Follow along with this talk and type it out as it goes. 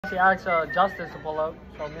She asked Justice to pull up,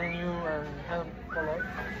 so me and you and him pull up.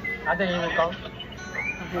 I think he will come.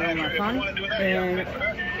 I'm here with my son in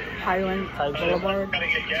Highland Boulevard,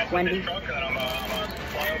 Wendy.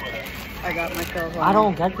 I got myself I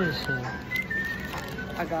don't get this shit.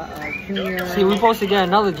 I got a junior. See, we're supposed to get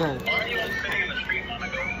another drink.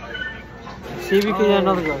 See if we can get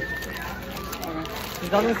another drink. He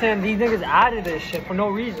doesn't say these niggas added this shit for no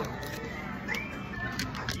reason.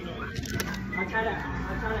 I try to add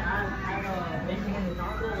bacon in the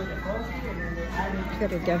taco with the frosty and then they added.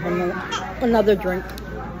 Gotta get him another drink.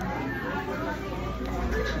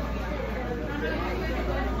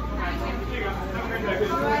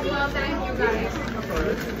 Well, thank you guys.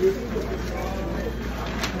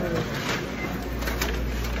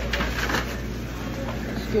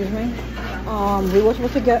 Excuse me. We were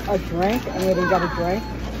supposed to get a drink and we didn't get a drink.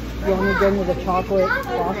 You only gave me the chocolate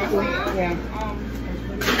frosty. Yeah.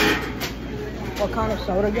 What kind of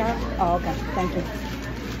soda you got? Oh, okay. Thank you.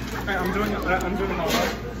 Hey, I'm doing all right.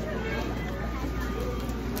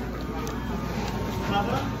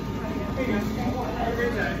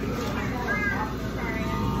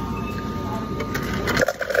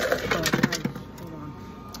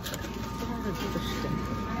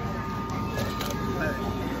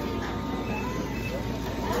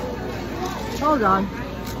 Hold on.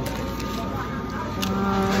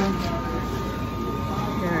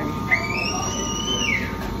 Okay.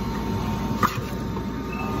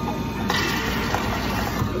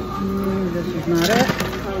 This is not it.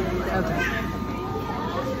 Okay.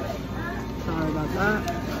 Sorry about that.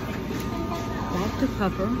 Dr.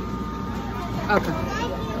 Pepper. Okay.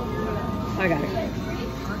 I got it.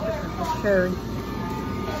 Cherry.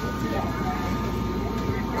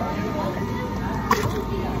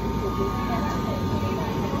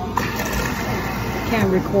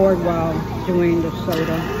 Can't record while doing the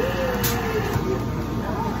soda.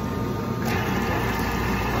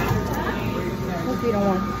 Hope you don't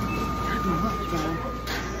want much, man.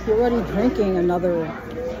 You're already drinking another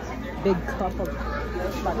big cup of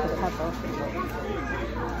Dr. Pepper.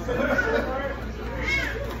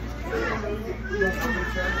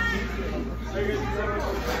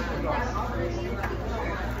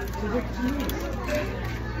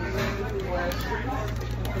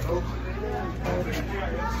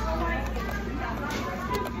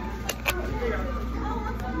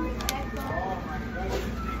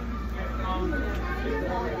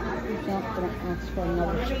 Not gonna ask for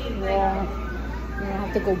another straw. I'm gonna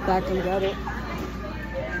have to go back and get it.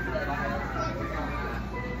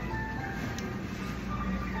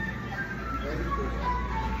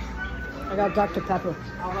 I got Dr. Pepper.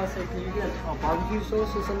 I was about to say, can you get a barbecue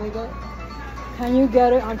sauce or something like that? Can you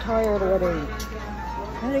get it? I'm tired already.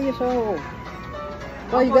 How do you so?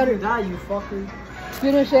 Well, you gotta. Die, you fucker.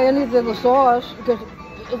 You didn't say anything to the sauce because.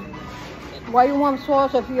 Why do you want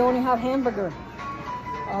sauce if you only have hamburger?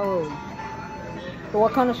 Oh. So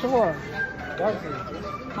what kind of sauce? Barbecue.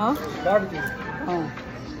 Huh? Barbecue. Oh.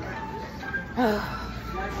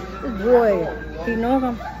 This boy, he knows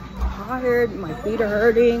I'm tired. My feet are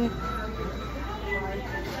hurting.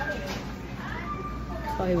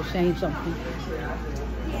 Thought he was saying something.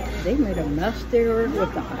 They made a mess there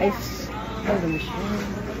with the ice of the machine.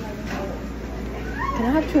 Can I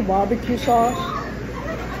have 2 barbecue sauce?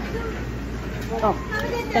 Oh,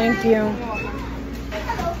 thank you.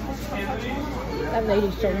 That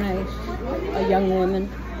lady's so nice. A young woman.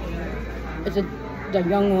 It's the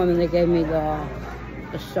young woman that gave me the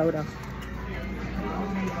soda.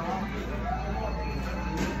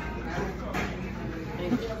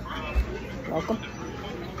 Welcome.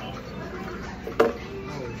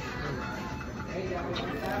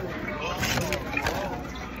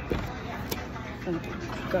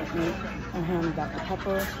 Got me a hand Dr.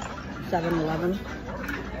 Pepper, 7-Eleven.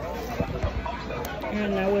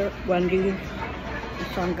 And now we're at Wendy. My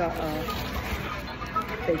son got a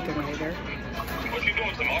baconator. What you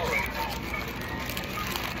doing tomorrow?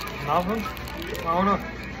 Nothing? I don't know.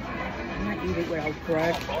 I'm not eating without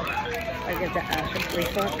bread. I get the acid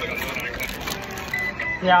reflux.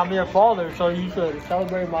 Yeah, I'm your father, so you should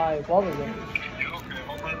celebrate my Father's Day.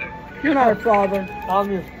 You're not a father. I'm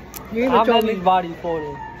your. You even I'm told me. everybody's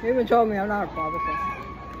father. You even told me I'm not a father. So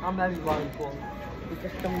I'm everybody's father. you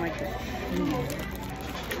just don't like it.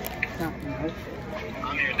 It's not emotional.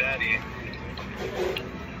 I'm your daddy.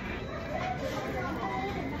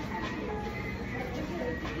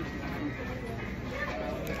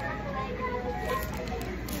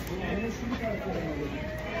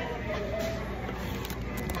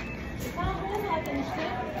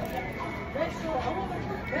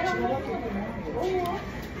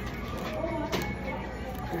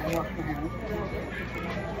 I walk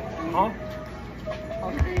around. Huh?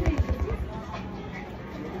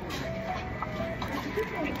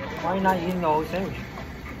 Why are you not eating the whole sandwich?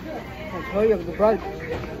 I told you the bread.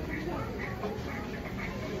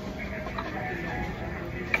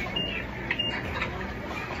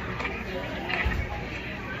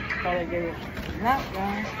 Thought I gave it. No.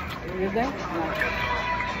 You there? No.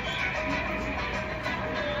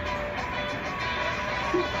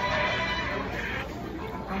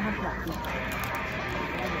 I have nothing.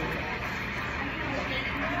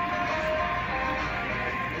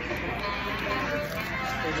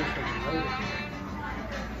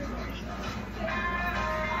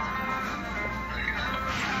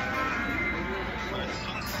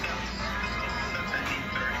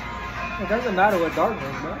 It doesn't matter what dark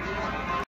means, man.